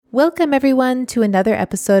Welcome, everyone, to another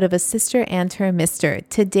episode of A Sister and Her Mister.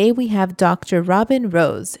 Today, we have Dr. Robin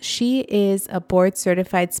Rose. She is a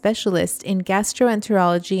board-certified specialist in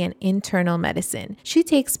gastroenterology and internal medicine. She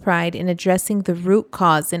takes pride in addressing the root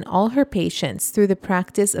cause in all her patients through the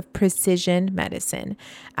practice of precision medicine.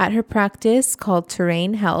 At her practice, called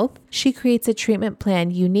Terrain Health, she creates a treatment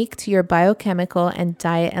plan unique to your biochemical and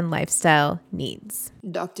diet and lifestyle needs.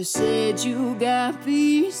 Doctor said you got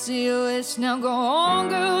PCOS. Now go on,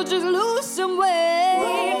 girl, just lose some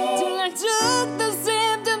weight. Till I took the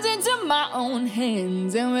symptoms into my own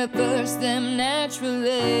hands and reversed them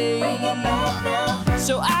naturally.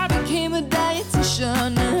 So I became a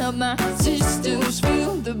dietitian to help my sisters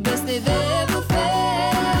feel the best they've ever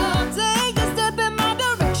felt. Take a step in my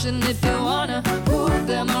direction if you wanna prove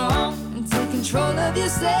them wrong and take control of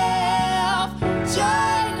yourself.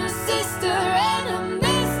 Join a sister and a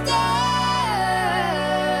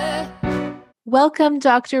Welcome,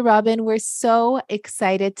 Dr. Robin. We're so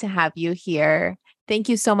excited to have you here. Thank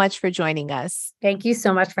you so much for joining us. Thank you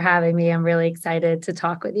so much for having me. I'm really excited to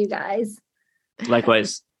talk with you guys.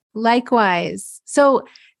 Likewise. So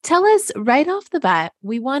tell us right off the bat,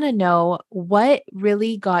 we want to know what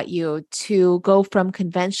really got you to go from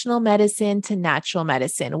conventional medicine to natural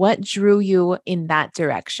medicine. What drew you in that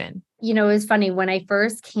direction? You know, it was funny when I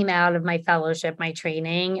first came out of my fellowship, my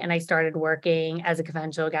training, and I started working as a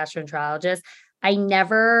conventional gastroenterologist. I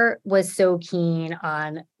never was so keen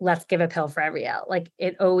on let's give a pill for every ill. Like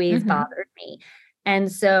it always bothered me.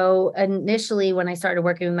 And so initially when I started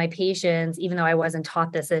working with my patients, even though I wasn't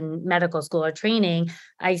taught this in medical school or training,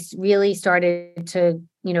 I really started to,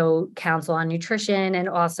 counsel on nutrition and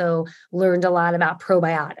also learned a lot about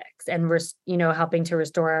probiotics and, helping to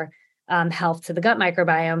restore health to the gut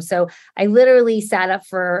microbiome. So I literally sat up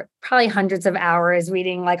for probably hundreds of hours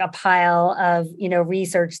reading like a pile of,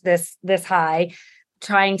 research this high,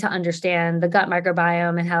 trying to understand the gut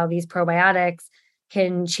microbiome and how these probiotics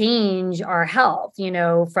can change our health,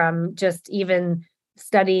 from just even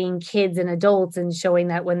studying kids and adults and showing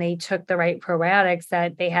that when they took the right probiotics,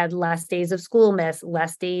 that they had less days of school miss,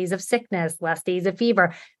 less days of sickness, less days of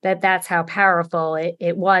fever, that's how powerful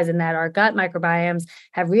it was. And that our gut microbiomes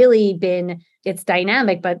have really been, it's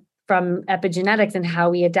dynamic, but from epigenetics and how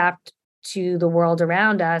we adapt to the world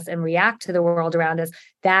around us and react to the world around us,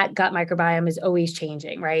 that gut microbiome is always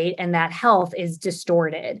changing, right? And that health is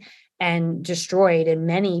distorted and destroyed in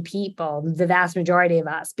many people, the vast majority of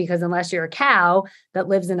us, because unless you're a cow that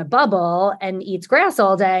lives in a bubble and eats grass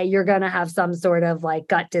all day, you're going to have some sort of like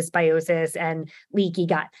gut dysbiosis and leaky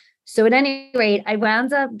gut. So at any rate, I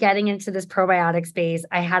wound up getting into this probiotic space.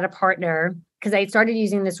 I had a partner because I started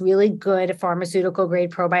using this really good pharmaceutical grade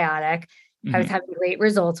probiotic. I was having great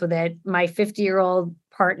results with it. My 50-year-old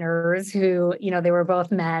partners who, they were both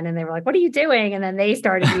men and they were like, what are you doing? And then they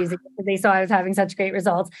started using it because they saw I was having such great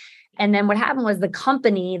results. And then what happened was the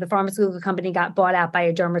pharmaceutical company got bought out by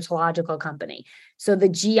a dermatological company. So the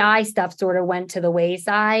GI stuff sort of went to the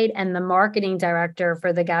wayside, and the marketing director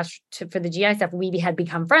for the GI stuff, we had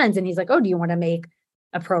become friends. And he's like, oh, do you want to make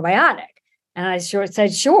a probiotic? And I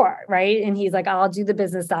said, sure. Right. And he's like, I'll do the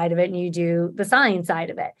business side of it and you do the science side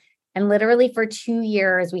of it. And literally for 2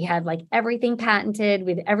 years, we had like everything patented,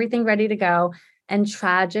 we had everything ready to go. And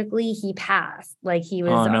tragically, he passed. Like he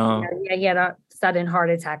was, he had a sudden heart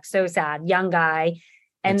attack. So sad, young guy.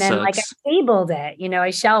 And then like I tabled it, I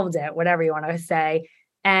shelved it, whatever you want to say.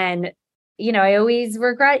 And, I always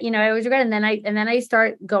regret. And then I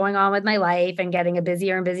start going on with my life and getting a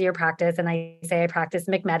busier and busier practice. And I say I practice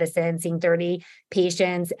McMedicine, seeing 30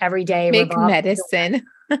 patients every day. McMedicine.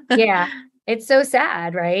 Yeah. It's so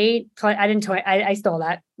sad, right? I stole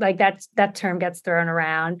that. Like that term gets thrown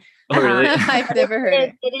around. Oh, really? I've never heard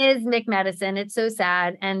it. It is McMedicine. It's so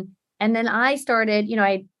sad. And then I started,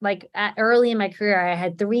 early in my career, I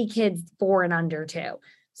had 3 kids, 4 and under 2.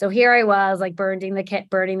 So here I was like burning the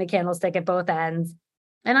candlestick at both ends.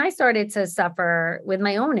 And I started to suffer with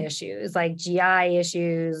my own issues, like GI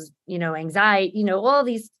issues, anxiety, all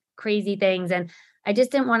these crazy things. And I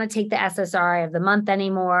just didn't want to take the SSRI of the month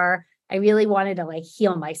anymore. I really wanted to like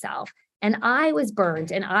heal myself. And I was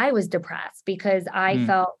burned and I was depressed because I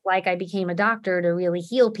felt like I became a doctor to really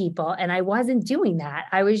heal people. And I wasn't doing that.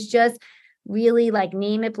 I was just really like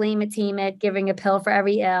name it, blame it, team it, giving a pill for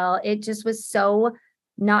every ill. It just was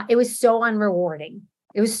it was so unrewarding.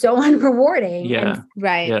 It was so unrewarding. Yeah.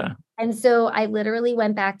 Right. Yeah. And so I literally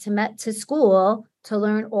went back to school to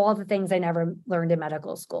learn all the things I never learned in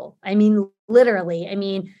medical school. I mean, literally,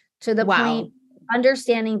 to the point,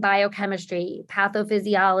 understanding biochemistry,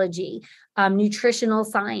 pathophysiology, nutritional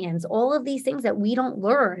science, all of these things that we don't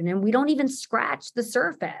learn and we don't even scratch the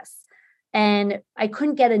surface. and I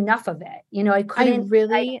couldn't get enough of it. You know,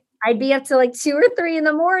 I'd be up to like 2 or 3 in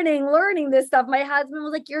the morning learning this stuff. My husband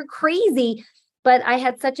was like, "You're crazy." But I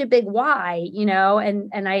had such a big why, you know,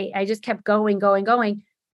 and I just kept going.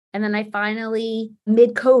 And then I finally,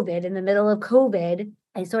 mid-COVID, in the middle of COVID,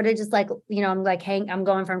 I sort of just like, you know, I'm like, hey, I'm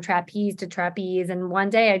going from trapeze to trapeze. And one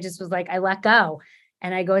day I just was like, I let go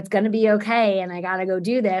and I go, it's going to be okay. And I got to go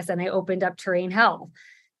do this. And I opened up Terrain Health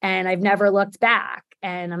and I've never looked back.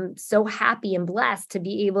 And I'm so happy and blessed to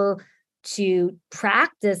be able to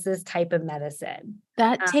practice this type of medicine.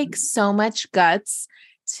 That takes so much guts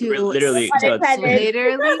to literally guts,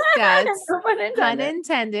 Pun pun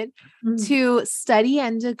intended, Mhm. to study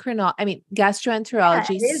gastroenterology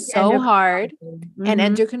Yeah, it is so hard, and Mhm.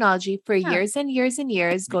 endocrinology for Yeah. years and years and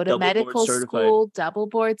years, go to Double board medical certified. school, double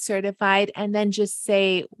board certified, and then just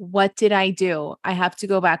say, what did I do? I have to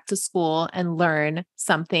go back to school and learn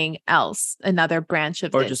something else, another branch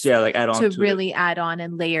of Or this. just, like add on to to really it. add on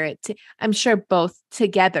and layer it. I'm sure both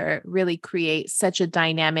together really create such a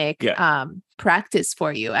dynamic practice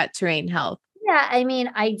for you at Terrain Health. Yeah, I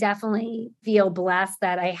mean, I definitely feel blessed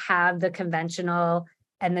that I have the conventional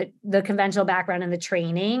and the conventional background and the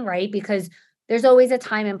training, right? Because there's always a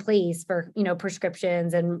time and place for, you know,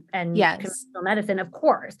 prescriptions and Yes. conventional medicine, of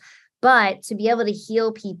course. But to be able to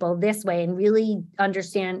heal people this way and really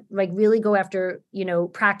understand, like really go after, you know,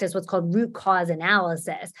 practice what's called root cause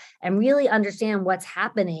analysis and really understand what's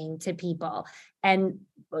happening to people. And,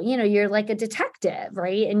 you know, you're like a detective,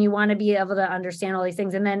 right? And you want to be able to understand all these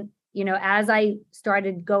things. And then, you know, as I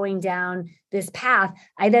started going down this path,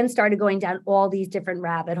 I then started going down all these different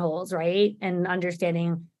rabbit holes, right? And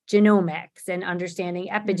understanding genomics and understanding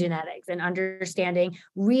epigenetics and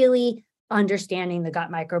really understanding the gut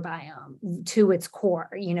microbiome to its core,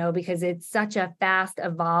 you know, because it's such a fast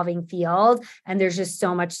evolving field and there's just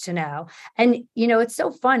so much to know. And, you know, it's so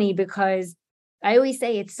funny because I always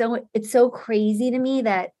say it's so crazy to me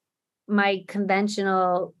that my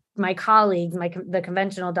colleagues, the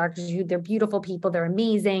conventional doctors, they're beautiful people, they're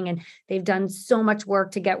amazing, and they've done so much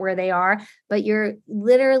work to get where they are, but you're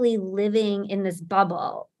literally living in this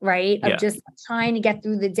bubble, right? Of just trying to get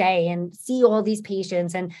through the day and see all these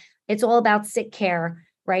patients, and it's all about sick care,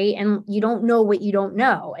 right? And you don't know what you don't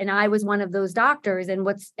know. And I was one of those doctors,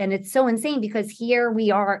 and it's so insane because here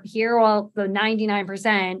all the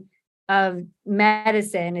 99% of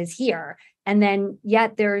medicine is here. And then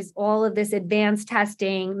yet there's all of this advanced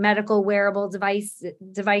testing, medical wearable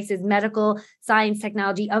devices, medical science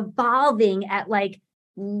technology evolving at like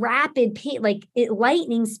rapid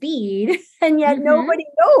lightning speed. And yet nobody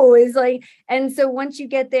knows. And so once you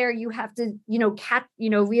get there, you have to,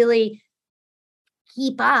 really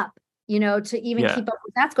keep up, to even keep up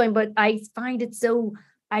with that's going. But I find it so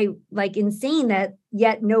insane that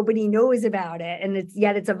yet nobody knows about it. And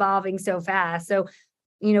it's evolving so fast. So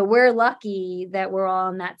we're lucky that we're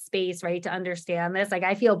all in that space, right, to understand this.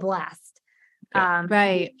 I feel blessed,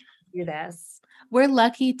 right, to do this. We're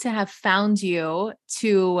lucky to have found you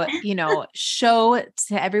to, show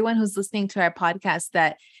to everyone who's listening to our podcast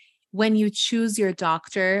that when you choose your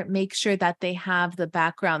doctor, make sure that they have the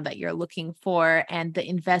background that you're looking for and the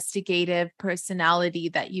investigative personality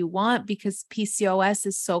that you want, because PCOS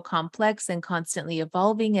is so complex and constantly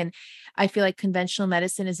evolving. And I feel like conventional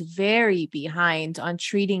medicine is very behind on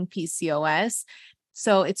treating PCOS.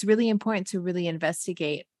 So it's really important to really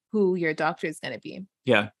investigate who your doctor is going to be.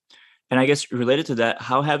 Yeah. And I guess related to that,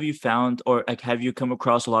 how have you found, or have you come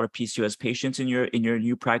across a lot of PCOS patients in your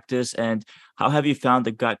new practice? And how have you found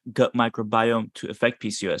the gut microbiome to affect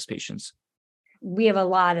PCOS patients? We have a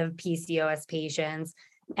lot of PCOS patients,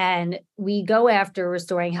 and we go after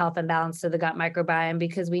restoring health and balance to the gut microbiome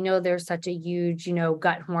because we know there's such a huge,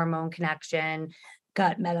 gut hormone connection,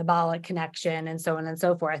 gut metabolic connection, and so on and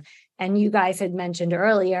so forth. And you guys had mentioned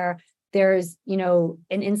earlier, there's, an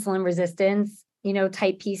insulin resistance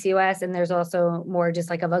type PCOS, and there's also more just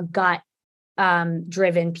like of a gut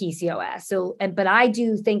driven PCOS. So, but I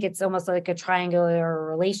do think it's almost like a triangular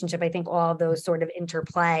relationship. I think all of those sort of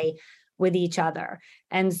interplay with each other.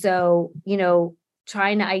 And so,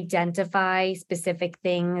 trying to identify specific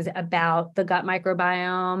things about the gut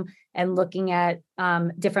microbiome and looking at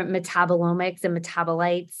different metabolomics and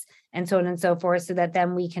metabolites and so on and so forth, so that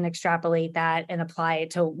then we can extrapolate that and apply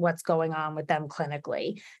it to what's going on with them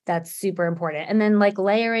clinically. That's super important. And then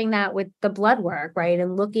layering that with the blood work, right?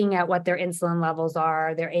 And looking at what their insulin levels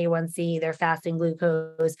are, their A1C, their fasting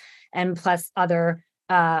glucose, and plus other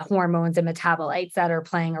hormones and metabolites that are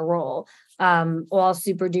playing a role, all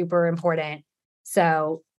super duper important.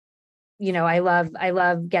 So, I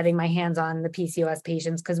love getting my hands on the PCOS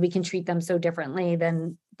patients because we can treat them so differently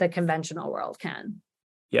than the conventional world can.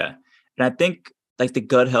 Yeah. And I think like the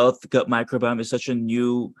gut microbiome is such a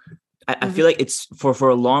new, I Mhm. feel like it's for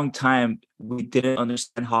a long time, we didn't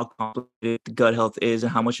understand how complicated gut health is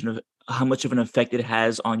and how much of an effect it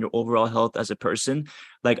has on your overall health as a person.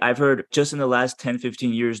 Like I've heard just in the last 10,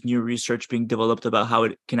 15 years, new research being developed about how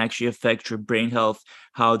it can actually affect your brain health,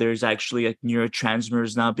 how there's actually like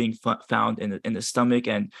neurotransmitters now being found in the stomach,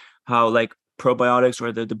 and how like probiotics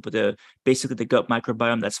or the basically the gut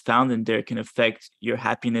microbiome that's found in there can affect your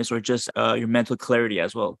happiness or just your mental clarity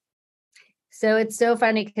as well. So it's so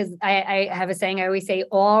funny because I have a saying, I always say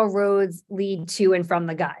all roads lead to and from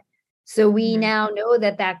the gut. So we Mhm. now know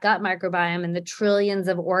that that gut microbiome and the trillions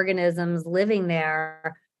of organisms living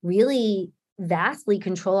there really vastly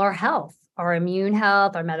control our health, our immune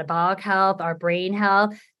health, our metabolic health, our brain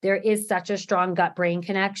health. There is such a strong gut brain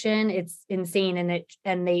connection. It's insane.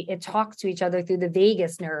 And it talks to each other through the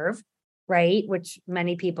vagus nerve, right? Which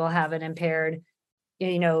many people have an impaired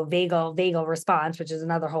vagal response, which is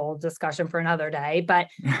another whole discussion for another day. But,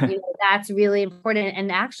 that's really important.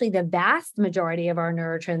 And actually, the vast majority of our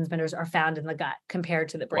neurotransmitters are found in the gut compared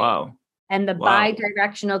to the brain. Wow. And the Wow.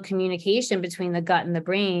 bidirectional communication between the gut and the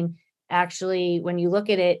brain, actually, when you look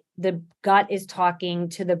at it, the gut is talking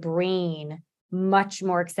to the brain much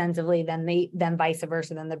more extensively than vice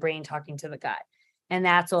versa, than the brain talking to the gut. And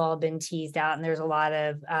that's all been teased out. And there's a lot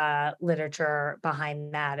of literature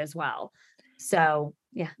behind that as well. So,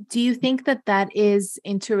 yeah, Do you think that that is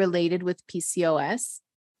interrelated with PCOS?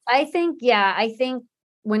 I think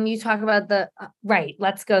when you talk about right,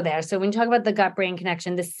 let's go there. So when you talk about the gut brain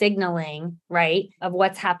connection, the signaling, right, of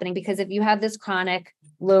what's happening, because if you have this chronic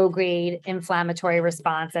low grade inflammatory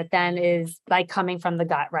response that then is like coming from the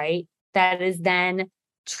gut, right, that is then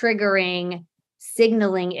triggering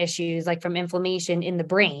signaling issues like from inflammation in the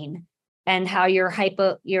brain, and how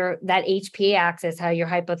that HPA axis, how your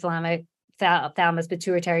hypothalamic thalamus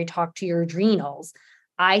pituitary talk to your adrenals.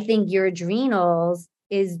 I think your adrenals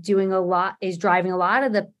is driving a lot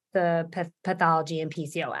of the pathology in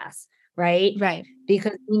PCOS, right? Right.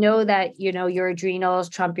 Because we know that, your adrenals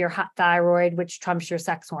trump your thyroid, which trumps your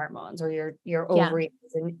sex hormones, or your Yeah. ovaries,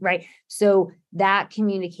 and right. So that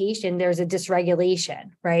communication, there's a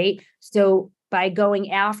dysregulation, right? So by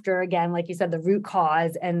going after, again, like you said, the root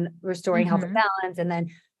cause and restoring health and Mhm. balance, and then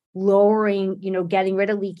lowering, getting rid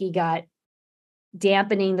of leaky gut,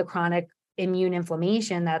 dampening the chronic immune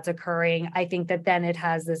inflammation that's occurring, I think that then it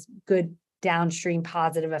has this good downstream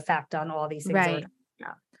positive effect on all these things that we're Right. talking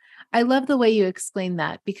about. I love the way you explain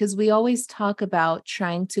that because we always talk about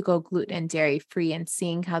trying to go gluten and dairy free and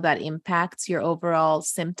seeing how that impacts your overall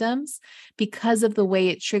symptoms because of the way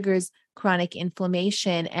it triggers chronic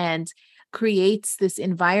inflammation and creates this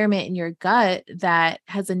environment in your gut that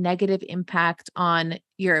has a negative impact on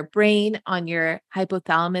your brain, on your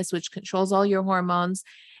hypothalamus, which controls all your hormones.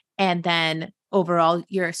 And then overall,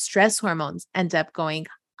 your stress hormones end up going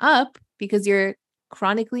up because you're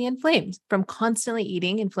chronically inflamed from constantly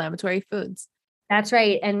eating inflammatory foods. That's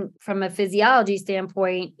right. And from a physiology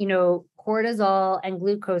standpoint, cortisol and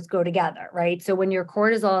glucose go together, right? So when your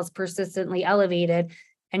cortisol is persistently elevated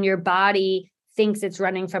and your body thinks it's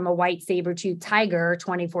running from a white saber-toothed tiger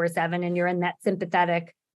 24/7, and you're in that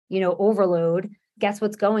sympathetic, overload, guess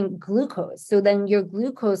what's going? Glucose. So then your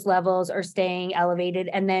glucose levels are staying elevated,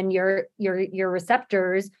 and then your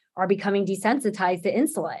receptors are becoming desensitized to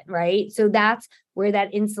insulin, right? So that's where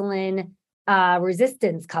that insulin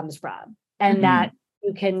resistance comes from, and that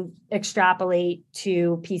you can extrapolate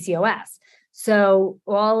to PCOS. So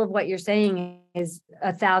all of what you're saying is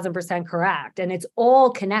 1,000% correct, and it's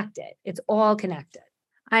all connected. It's all connected.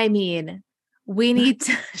 I mean, we need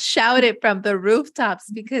to shout it from the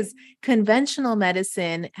rooftops because conventional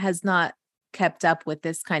medicine has not kept up with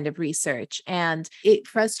this kind of research. And it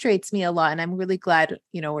frustrates me a lot. And I'm really glad,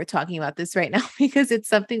 we're talking about this right now because it's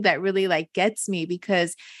something that really like gets me,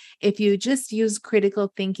 because if you just use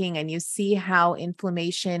critical thinking and you see how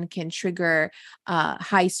inflammation can trigger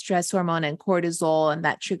high stress hormone and cortisol, and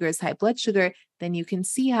that triggers high blood sugar, then you can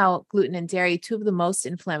see how gluten and dairy, two of the most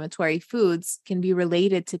inflammatory foods, can be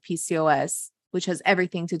related to PCOS, which has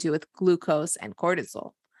everything to do with glucose and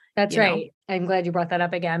cortisol. That's right. I'm glad you brought that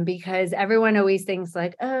up again, because everyone always thinks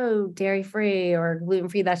like, oh, dairy free or gluten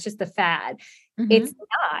free, that's just a fad. It's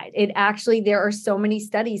not. It actually, there are so many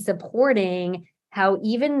studies supporting how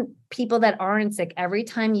even people that aren't sick, every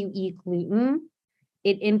time you eat gluten,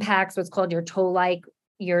 it impacts what's called your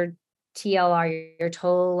your TLR, your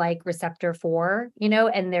toll-like receptor 4,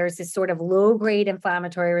 and there's this sort of low grade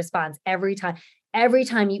inflammatory response every time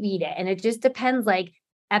you eat it. And it just depends, like,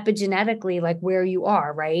 epigenetically like where you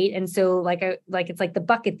are, right? And so like it's like the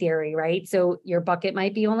bucket theory, right? So your bucket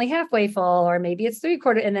might be only halfway full, or maybe it's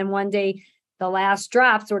 3/4, and then one day the last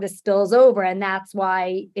drop sort of spills over, and that's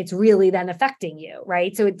why it's really then affecting you,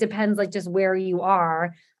 right? So it depends like just where you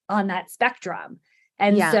are on that spectrum.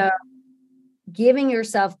 And so giving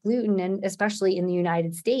yourself gluten, and especially in the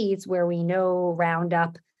United States where we know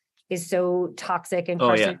Roundup is so toxic and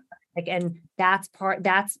carcinogenic, and that's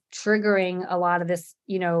triggering a lot of this,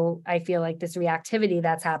 I feel like this reactivity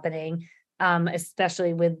that's happening,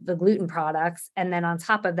 especially with the gluten products. And then on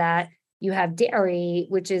top of that, you have dairy,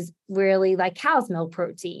 which is really like cow's milk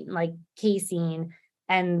protein, like casein,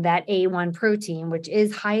 and that A1 protein, which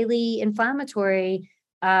is highly inflammatory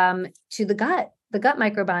to the gut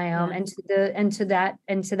microbiome, and to that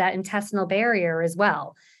intestinal barrier as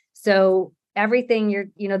well. So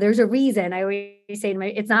everything there's a reason. I always say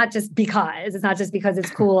it's not just because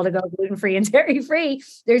it's cool to go gluten-free and dairy-free.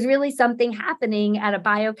 There's really something happening at a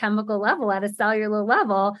biochemical level, at a cellular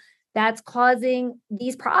level, that's causing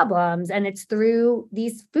these problems. And it's through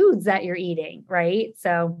these foods that you're eating, right?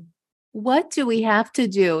 So what do we have to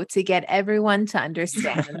do to get everyone to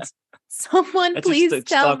understand? Someone please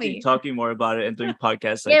tell me. Talking more about it and doing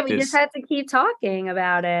podcasts like this. We just have to keep talking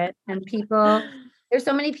about it. And there's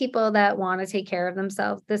so many people that want to take care of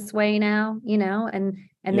themselves this way now, and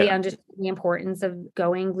they understand the importance of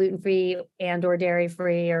going gluten-free and or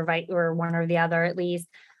dairy-free, or one or the other at least,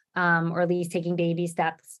 or at least taking baby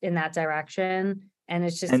steps in that direction. And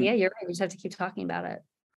it's just, you're right. We just have to keep talking about it.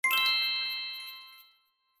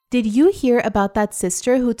 Did you hear about that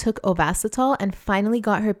sister who took Ovasitol and finally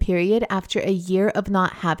got her period after a year of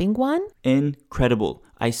not having one? Incredible.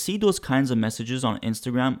 I see those kinds of messages on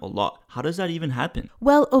Instagram a lot. How does that even happen?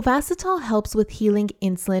 Well, Ovasitol helps with healing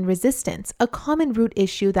insulin resistance, a common root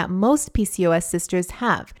issue that most PCOS sisters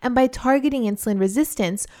have. And by targeting insulin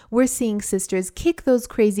resistance, we're seeing sisters kick those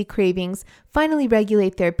crazy cravings, finally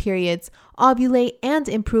regulate their periods, ovulate, and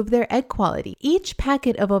improve their egg quality. Each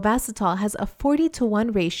packet of Ovasitol has a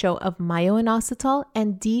 40-to-1 ratio of myo-inositol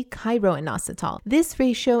and D-chiroinositol. This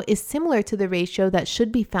ratio is similar to the ratio that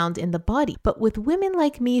should be found in the body, but with women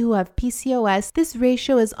like me who have PCOS, this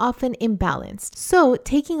ratio is often imbalanced. So,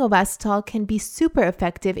 taking Ovasitol can be super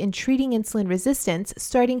effective in treating insulin resistance,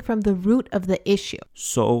 starting from the root of the issue.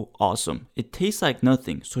 So awesome. It tastes like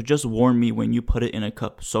nothing, so just warn me when you put it in a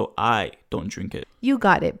cup so I don't drink it. You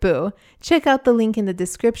got it, boo. Check out the link in the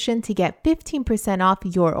description to get 15% off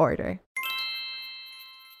your order.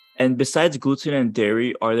 And besides gluten and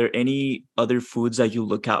dairy, are there any other foods that you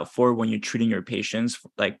look out for when you're treating your patients,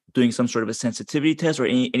 like doing some sort of a sensitivity test or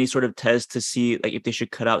any sort of test to see like if they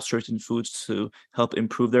should cut out certain foods to help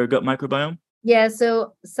improve their gut microbiome? Yeah.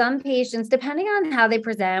 So some patients, depending on how they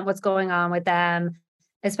present, what's going on with them,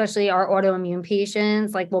 especially our autoimmune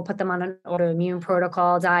patients, like we'll put them on an autoimmune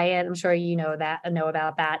protocol diet. I'm sure you know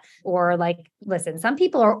about that. Or like, listen, some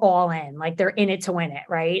people are all in, like they're in it to win it,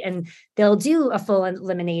 right? And they'll do a full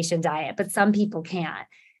elimination diet, but some people can't.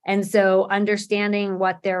 And so understanding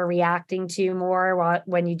what they're reacting to more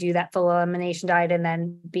when you do that full elimination diet, and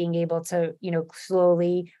then being able to,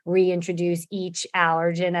 slowly reintroduce each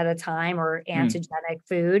allergen at a time or antigenic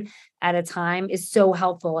food at a time is so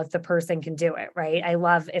helpful if the person can do it, right? I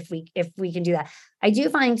love if we can do that. I do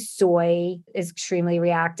find soy is extremely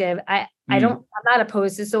reactive. I'm not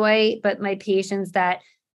opposed to soy, but my patients that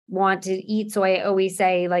want to eat soy, I always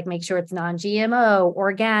say, like, make sure it's non-GMO,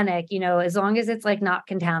 organic, as long as it's like not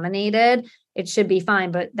contaminated, it should be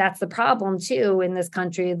fine. But that's the problem too in this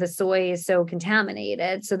country. The soy is so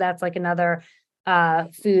contaminated. So that's like another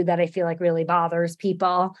food that I feel like really bothers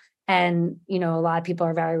people. And, a lot of people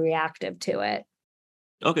are very reactive to it.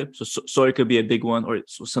 Okay. So soy could be a big one, or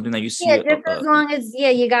something that you see. Yeah, just as long as,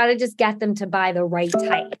 you got to just get them to buy the right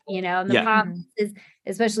type, and the problem is,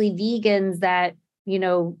 especially vegans that,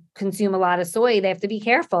 consume a lot of soy, they have to be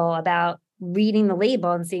careful about reading the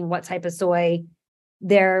label and seeing what type of soy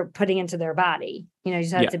they're putting into their body. You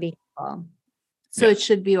just have to be careful. So it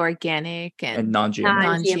should be organic and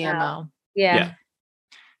non-GMO. Yeah.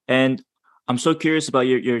 And I'm so curious about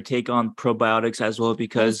your take on probiotics as well,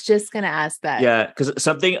 because I was just going to ask that. Yeah, because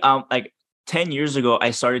something like 10 years ago,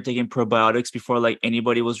 I started taking probiotics before like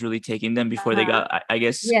anybody was really taking them, before they got, I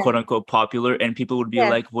guess, quote unquote popular, and people would be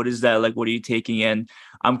like, what is that? Like, what are you taking? And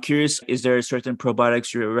I'm curious, is there certain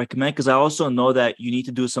probiotics you recommend? Because I also know that you need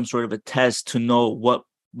to do some sort of a test to know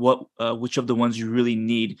which of the ones you really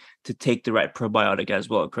need to take the right probiotic as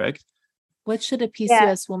well, correct? What should a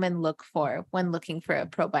PCOS woman look for when looking for a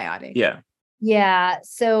probiotic? Yeah.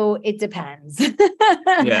 So it depends.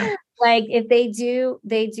 Like if they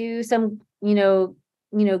do some,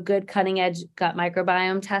 good cutting edge gut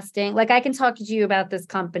microbiome testing. Like I can talk to you about this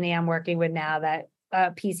company I'm working with now that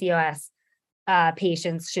PCOS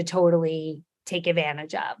patients should totally take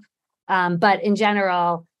advantage of. But in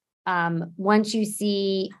general, once you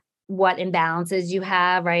see what imbalances you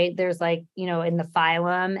have, right, there's like, in the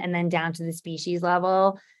phylum and then down to the species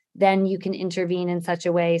level, then you can intervene in such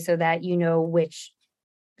a way so that you know which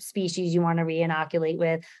species you want to re-inoculate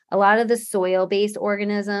with. A lot of the soil-based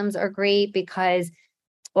organisms are great because,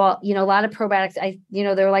 well, a lot of probiotics,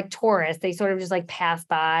 they're like tourists. They sort of just like pass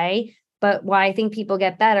by. But why I think people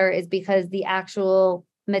get better is because the actual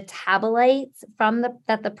metabolites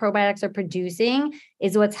that the probiotics are producing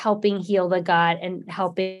is what's helping heal the gut and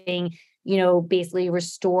helping, basically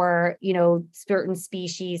restore, certain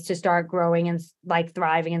species to start growing and like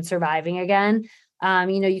thriving and surviving again.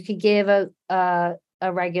 You could give a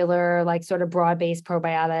regular, like sort of broad-based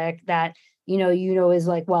probiotic that, is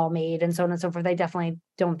like well-made and so on and so forth. I definitely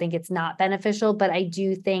don't think it's not beneficial, but I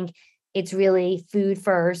do think it's really food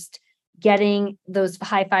first, getting those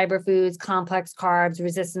high fiber foods, complex carbs,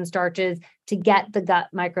 resistant starches to get the gut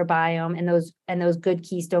microbiome and those good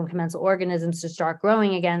keystone commensal organisms to start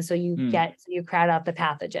growing again. So you crowd out the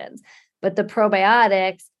pathogens. But the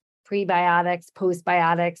probiotics, prebiotics,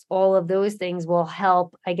 postbiotics, all of those things will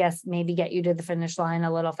help, I guess, maybe get you to the finish line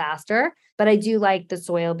a little faster. But I do like the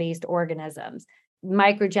soil-based organisms.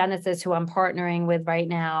 Microgenesis, who I'm partnering with right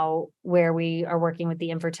now, where we are working with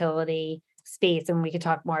the infertility space, and we could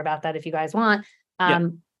talk more about that if you guys want.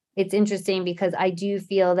 It's interesting because I do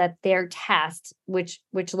feel that their test, which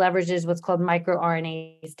leverages what's called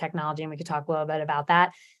microRNAs technology, and we could talk a little bit about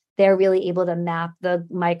that, they're really able to map the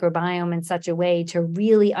microbiome in such a way to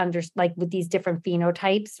really like with these different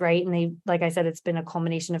phenotypes, right? And they, like I said, it's been a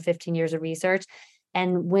culmination of 15 years of research.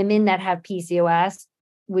 And women that have PCOS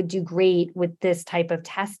would do great with this type of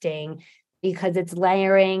testing because it's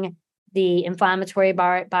layering the inflammatory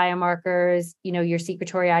biomarkers, your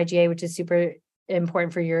secretory IgA, which is super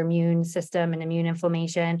important for your immune system and immune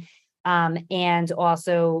inflammation. And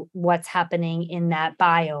also what's happening in that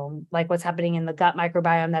biome, like what's happening in the gut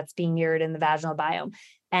microbiome that's being mirrored in the vaginal biome.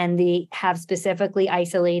 And they have specifically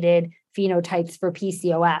isolated phenotypes for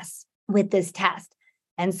PCOS with this test.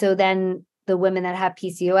 And so then the women that have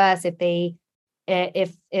PCOS,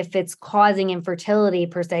 if it's causing infertility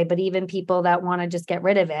per se, but even people that want to just get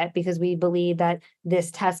rid of it, because we believe that this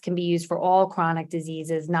test can be used for all chronic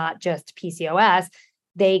diseases, not just PCOS,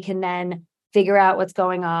 they can then figure out what's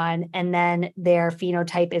going on. And then their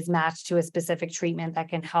phenotype is matched to a specific treatment that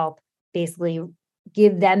can help basically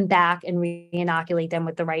give them back and re-inoculate them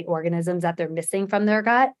with the right organisms that they're missing from their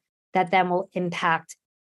gut, that then will impact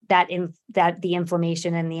the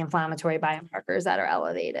inflammation and the inflammatory biomarkers that are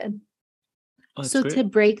elevated. Oh, So great. to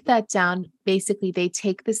break that down, basically they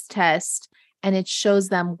take this test and it shows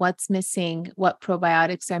them what's missing, what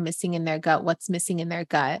probiotics are missing in their gut, what's missing in their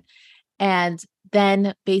gut. And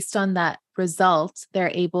then based on that result,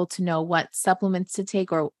 they're able to know what supplements to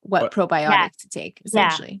take or what probiotic to take,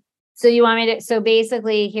 essentially. Yeah. So you want me to, so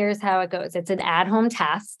basically here's how it goes. It's an at-home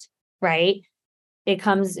test, right? It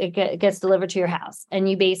gets delivered to your house and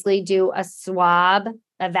you basically do a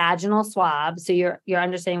vaginal swab. So you're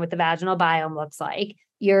understanding what the vaginal biome looks like.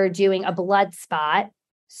 You're doing a blood spot.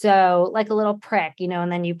 So like a little prick,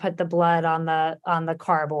 and then you put the blood on the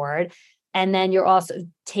cardboard. And then you're also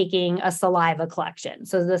taking a saliva collection.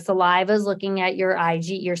 So the saliva is looking at your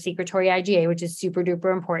secretory IgA, which is super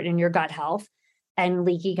duper important in your gut health and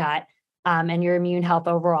leaky gut. And your immune health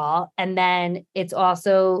overall. And then it's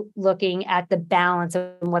also looking at the balance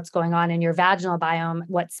of what's going on in your vaginal biome,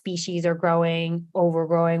 what species are growing,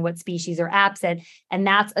 overgrowing, what species are absent. And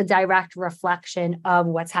that's a direct reflection of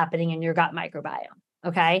what's happening in your gut microbiome.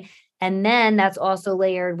 Okay. And then that's also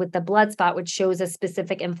layered with the blood spot, which shows a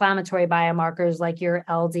specific inflammatory biomarkers like your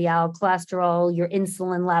LDL cholesterol, your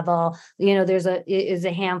insulin level. There's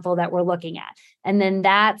a handful that we're looking at. And then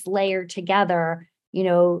that's layered together.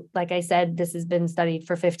 Like I said, this has been studied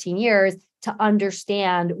for 15 years to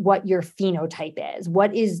understand what your phenotype is.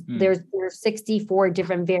 There's 64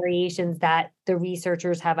 different variations that the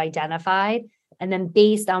researchers have identified. And then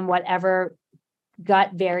based on whatever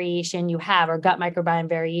gut variation you have or gut microbiome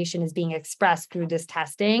variation is being expressed through this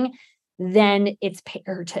testing, then it's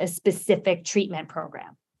paired to a specific treatment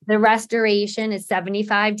program. The restoration is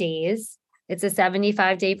 75 days. It's a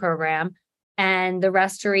 75-day program. And the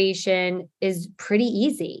restoration is pretty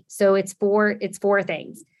easy. So it's four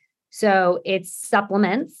things. So it's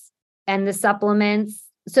supplements and the supplements.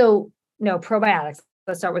 So no, probiotics.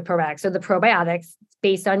 Let's start with probiotics. So the probiotics,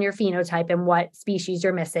 based on your phenotype and what species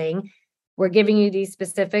you're missing, we're giving you these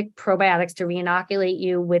specific probiotics to re-inoculate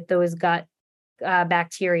you with those gut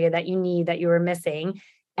bacteria that you need, that you were missing.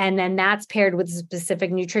 And then that's paired with a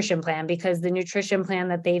specific nutrition plan, because the nutrition plan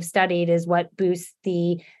that they've studied is what boosts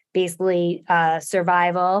the basically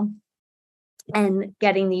survival and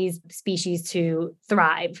getting these species to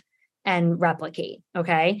thrive and replicate.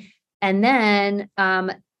 Okay. And then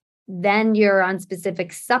you're on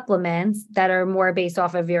specific supplements that are more based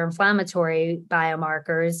off of your inflammatory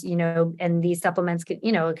biomarkers, and these supplements could,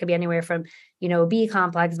 it could be anywhere from, B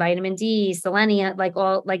complex, vitamin D, selenium,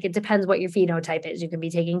 it depends what your phenotype is. You can be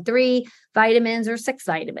taking 3 vitamins or 6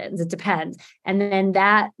 vitamins. It depends. And then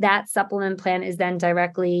that supplement plan is then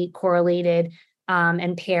directly correlated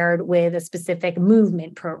and paired with a specific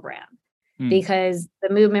movement program, because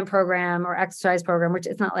the movement program or exercise program, which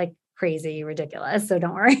is not like crazy ridiculous, so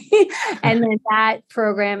don't worry. And then that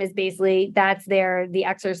program is basically, the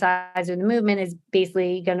exercise or the movement is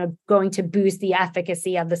basically going to boost the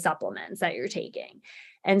efficacy of the supplements that you're taking.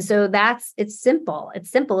 And so it's simple.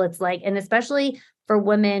 It's like, and especially for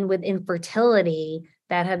women with infertility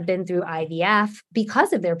that have been through IVF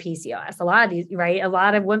because of their PCOS. A lot of these, right? A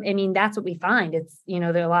lot of women, that's what we find. It's, there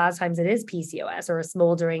are a lot of times it is PCOS or a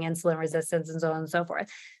smoldering insulin resistance and so on and so forth.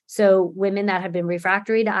 So women that have been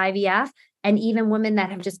refractory to IVF, and even women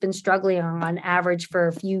that have just been struggling on average for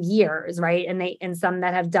a few years, right? And some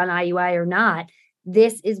that have done IUI or not,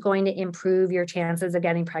 this is going to improve your chances of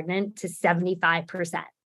getting pregnant to 75%.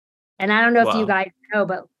 And I don't know if you guys know,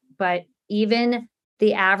 but even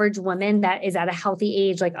the average woman that is at a healthy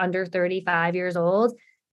age, like under 35 years old,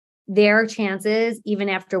 their chances, even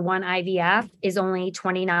after one IVF, is only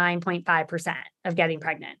 29.5% of getting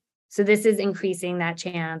pregnant. So this is increasing that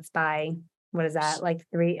chance by, what is that? Like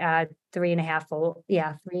 3.5 fold.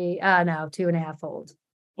 Yeah. 2.5 fold.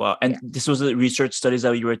 Wow. And this was the research studies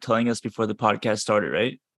that you were telling us before the podcast started,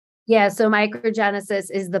 right? Yeah. So Microgenesis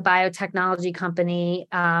is the biotechnology company.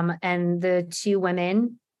 And the 2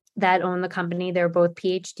 women that own the company, they're both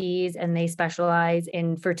PhDs, and they specialize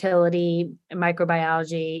in fertility,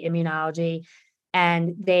 microbiology, immunology.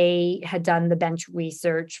 And they had done the bench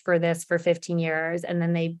research for this for 15 years. And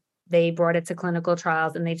then they brought it to clinical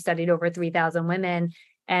trials, and they've studied over 3,000 women.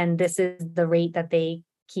 And this is the rate that they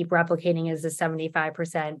keep replicating, is a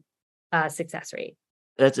 75% success rate.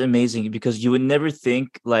 That's amazing, because you would never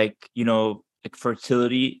think like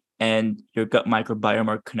fertility and your gut microbiome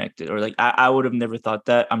are connected, or like I would have never thought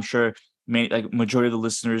that. I'm sure majority of the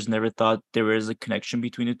listeners never thought there was a connection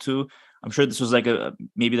between the two. I'm sure this was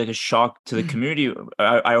maybe a shock to the community.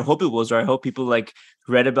 I hope it was, or I hope people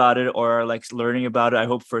read about it or are learning about it. I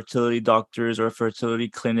hope fertility doctors or fertility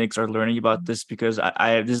clinics are learning about this, because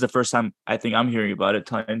this is the first time I think I'm hearing about it.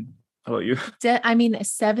 Tyne, how about you? I mean, a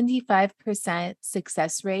 75%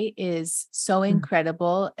 success rate is so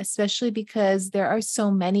incredible, especially because there are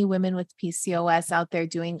so many women with PCOS out there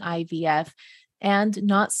doing IVF and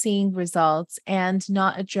not seeing results and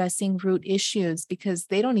not addressing root issues, because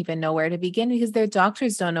they don't even know where to begin, because their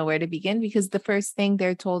doctors don't know where to begin, because the first thing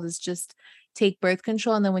they're told is just take birth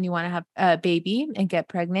control. And then when you want to have a baby and get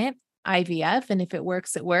pregnant, IVF. And if it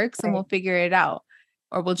works, it works, and we'll figure it out.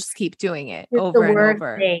 Or we'll just keep doing it over and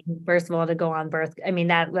over. Thing, first of all, to go on birth. I mean,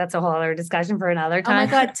 that's a whole other discussion for another time. Oh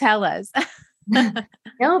my God, tell us.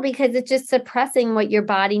 No, because it's just suppressing what your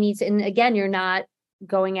body needs. And again, you're not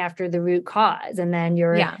going after the root cause. And then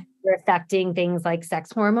you're affecting things like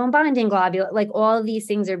sex hormone binding globule. Like all of these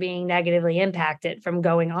things are being negatively impacted from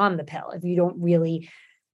going on the pill if you don't really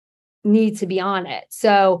need to be on it.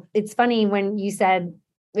 So it's funny when you said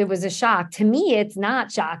it was a shock. To me, it's not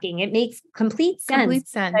shocking. It makes complete sense.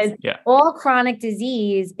 Yeah. All chronic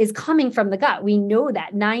disease is coming from the gut. We know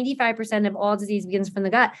that 95% of all disease begins from the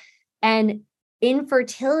gut. And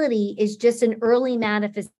infertility is just an early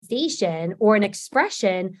manifestation or an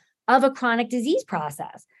expression of a chronic disease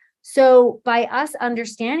process. So by us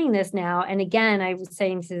understanding this now, and again, I was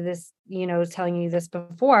saying to this, telling you this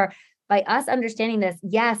before, by us understanding this,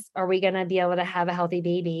 yes, are we going to be able to have a healthy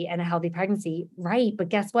baby and a healthy pregnancy? Right. But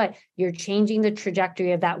guess what? You're changing the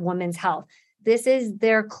trajectory of that woman's health. This is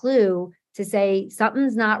their clue to say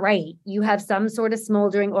something's not right. You have some sort of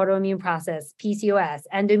smoldering autoimmune process, PCOS,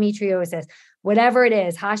 endometriosis, whatever it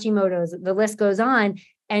is, Hashimoto's, the list goes on.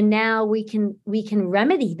 And now we can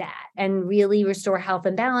remedy that and really restore health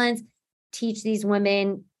and balance, teach these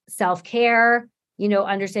women self-care,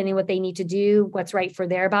 understanding what they need to do, what's right for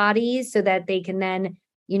their bodies, so that they can then,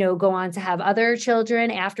 go on to have other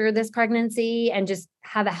children after this pregnancy and just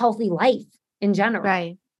have a healthy life in general.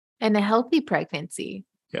 Right. And a healthy pregnancy.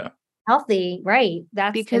 Yeah. Healthy. Right.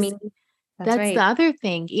 That's right. The other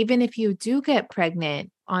thing. Even if you do get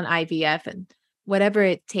pregnant on IVF and whatever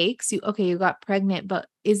it takes, you got pregnant, but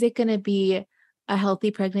is it going to be a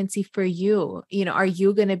healthy pregnancy for you? You know, are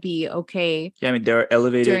you going to be okay? Yeah, I mean, there are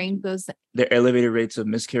elevated rates of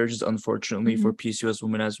miscarriages, unfortunately, for PCOS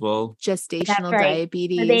women as well. Gestational Right.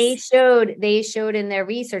 diabetes. So they showed in their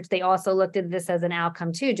research, they also looked at this as an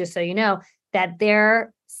outcome too, just so you know, that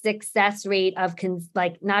their success rate of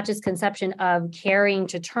not just conception, of carrying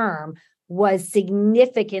to term was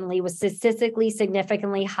statistically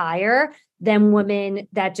significantly higher than women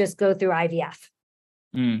that just go through IVF.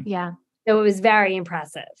 Yeah. So it was very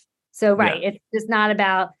impressive. So, right. Yeah. It's just not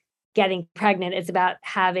about getting pregnant. It's about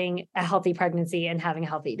having a healthy pregnancy and having a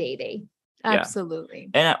healthy baby. Absolutely.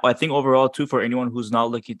 And I think overall too, for anyone who's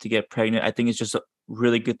not looking to get pregnant, I think it's just a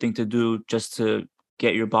really good thing to do, just to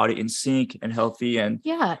get your body in sync and healthy. And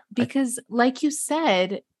yeah, because like you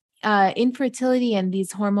said, infertility and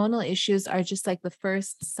these hormonal issues are just like the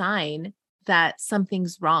first sign that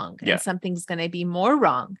something's wrong, and something's going to be more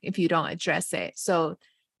wrong if you don't address it. So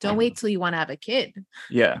don't wait till you want to have a kid.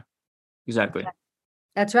 Yeah, exactly.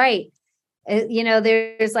 That's right. You know,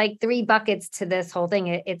 there's like 3 buckets to this whole thing.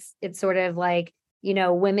 It's sort of like, you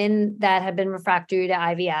know, women that have been refractory to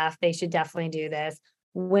IVF, they should definitely do this.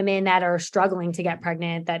 Women that are struggling to get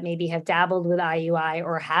pregnant, that maybe have dabbled with IUI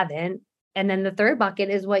or haven't. And then the 3rd bucket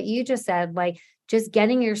is what you just said, like just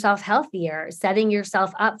getting yourself healthier, setting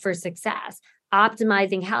yourself up for success,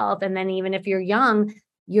 optimizing health. And then even if you're young,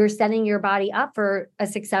 you're setting your body up for a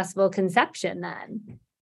successful conception then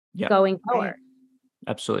going forward.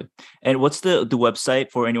 Absolutely. And what's the website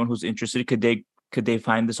for anyone who's interested? Could they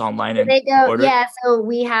find this online and order? Yeah. So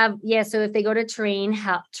we have, so if they go to Terrain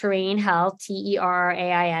Health, TERAIN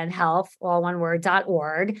Health, all one word,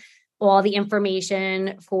 .org, all the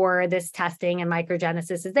information for this testing and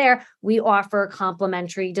microgenesis is there. We offer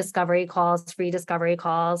complimentary discovery calls, free discovery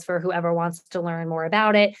calls for whoever wants to learn more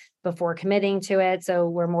about it before committing to it. So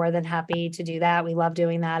we're more than happy to do that. We love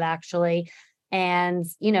doing that, actually. And,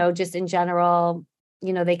 you know, just in general,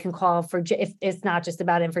 you know, they can call for, if it's not just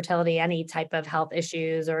about infertility, any type of health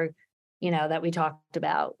issues or, you know, that we talked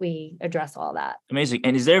about, we address all that. Amazing.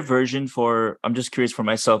 And is there a version I'm just curious for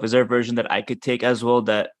myself, is there a version that I could take as well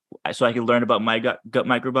so I can learn about my gut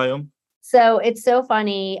microbiome? So it's so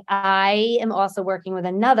funny. I am also working with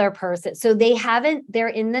another person. So they're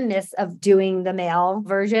in the midst of doing the male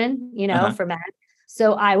version, you know, for men.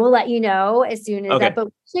 So I will let you know as soon as that, but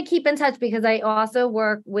we should keep in touch because I also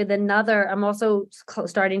work with I'm also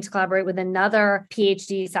starting to collaborate with another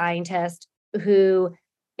PhD scientist who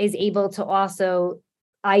is able to also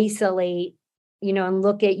isolate, you know, and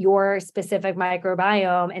look at your specific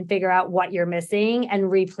microbiome and figure out what you're missing and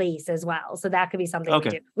replace as well. So that could be something we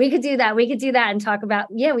do. We could do that. We could do that and talk about,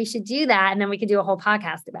 we should do that. And then we could do a whole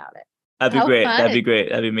podcast about it. That'd be great. That'd be great.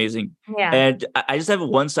 That'd be amazing. Yeah. And I just have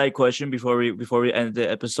one side question before we end the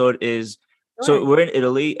episode is, so we're in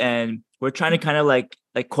Italy and we're trying to kind of like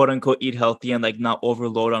quote unquote eat healthy and like not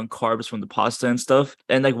overload on carbs from the pasta and stuff.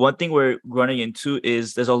 And like one thing we're running into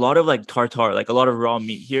is there's a lot of like tartare, like a lot of raw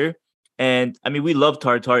meat here. And I mean, we love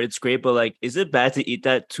tartare. It's great, but like, is it bad to eat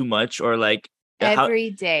that too much or like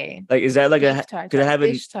every day? Like, is that like could it have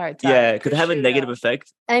could it have a negative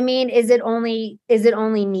effect? I mean, is it only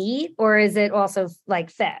meat or is it also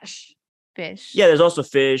like fish? Fish. Yeah, there's also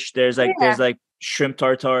fish. There's like shrimp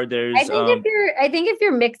tartare. There's I think if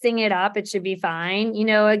you're mixing it up, it should be fine. You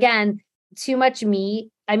know, again, too much meat.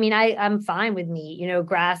 I mean, I'm fine with meat, you know,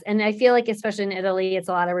 grass. And I feel like especially in Italy, it's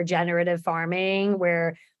a lot of regenerative farming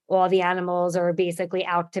where all the animals are basically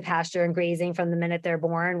out to pasture and grazing from the minute they're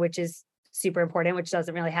born, which is super important, which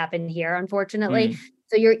doesn't really happen here, unfortunately.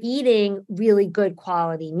 So you're eating really good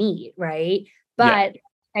quality meat, right? But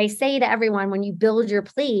I say to everyone, when you build your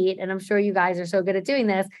plate, and I'm sure you guys are so good at doing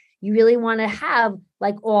this, you really want to have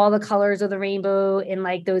like all the colors of the rainbow in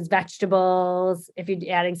like those vegetables, if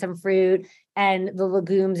you're adding some fruit and the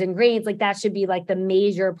legumes and grains, like that should be like the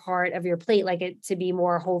major part of your plate, like it to be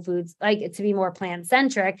more whole foods, like it to be more plant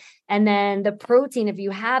centric. And then the protein, if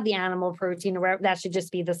you have the animal protein or whatever, that should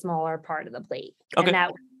just be the smaller part of the plate. And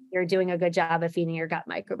that you're doing a good job of feeding your gut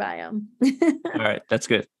microbiome. All right. That's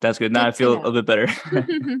good. That's good. Now I feel a little bit better.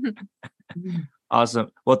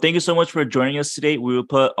 Awesome. Well, thank you so much for joining us today. We will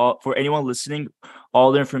put for anyone listening,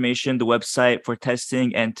 all the information, the website for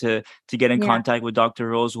testing and to get in contact with Dr.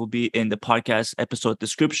 Rose will be in the podcast episode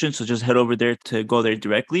description. So just head over there to go there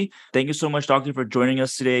directly. Thank you so much, Doctor, for joining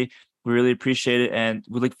us today. We really appreciate it. And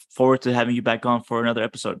we look forward to having you back on for another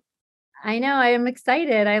episode. I know. I am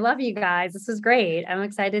excited. I love you guys. This is great. I'm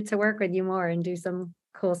excited to work with you more and do some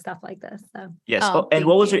cool stuff like this. So Yes. And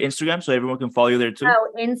what was your Instagram so everyone can follow you there too? Oh,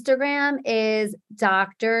 Instagram is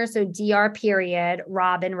Dr. So Dr. period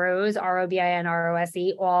Robin Rose,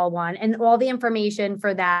 ROBINROSE, all one. And all the information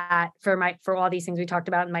for that, for all these things we talked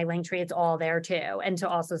about in my link tree, it's all there too. And to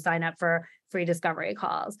also sign up for free discovery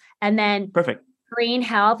calls. And then Perfect. Terrain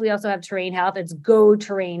Health. We also have Terrain Health. It's Go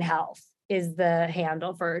Terrain Health is the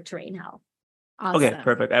handle for Terrain Health. Awesome. Okay,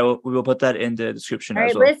 perfect. We will put that in the description All right,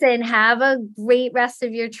 as well. listen, have a great rest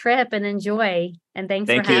of your trip and enjoy. And thanks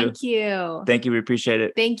for having me. Thank you. Thank you. We appreciate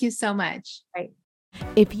it. Thank you so much. Right.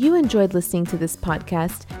 If you enjoyed listening to this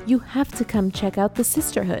podcast, you have to come check out The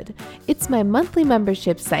Sisterhood. It's my monthly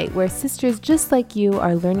membership site where sisters just like you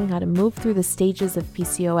are learning how to move through the stages of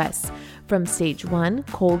PCOS. From stage 1,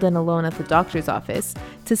 cold and alone at the doctor's office,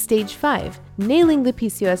 to stage 5, nailing the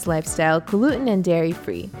PCOS lifestyle, gluten and dairy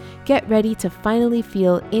free. Get ready to finally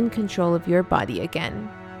feel in control of your body again.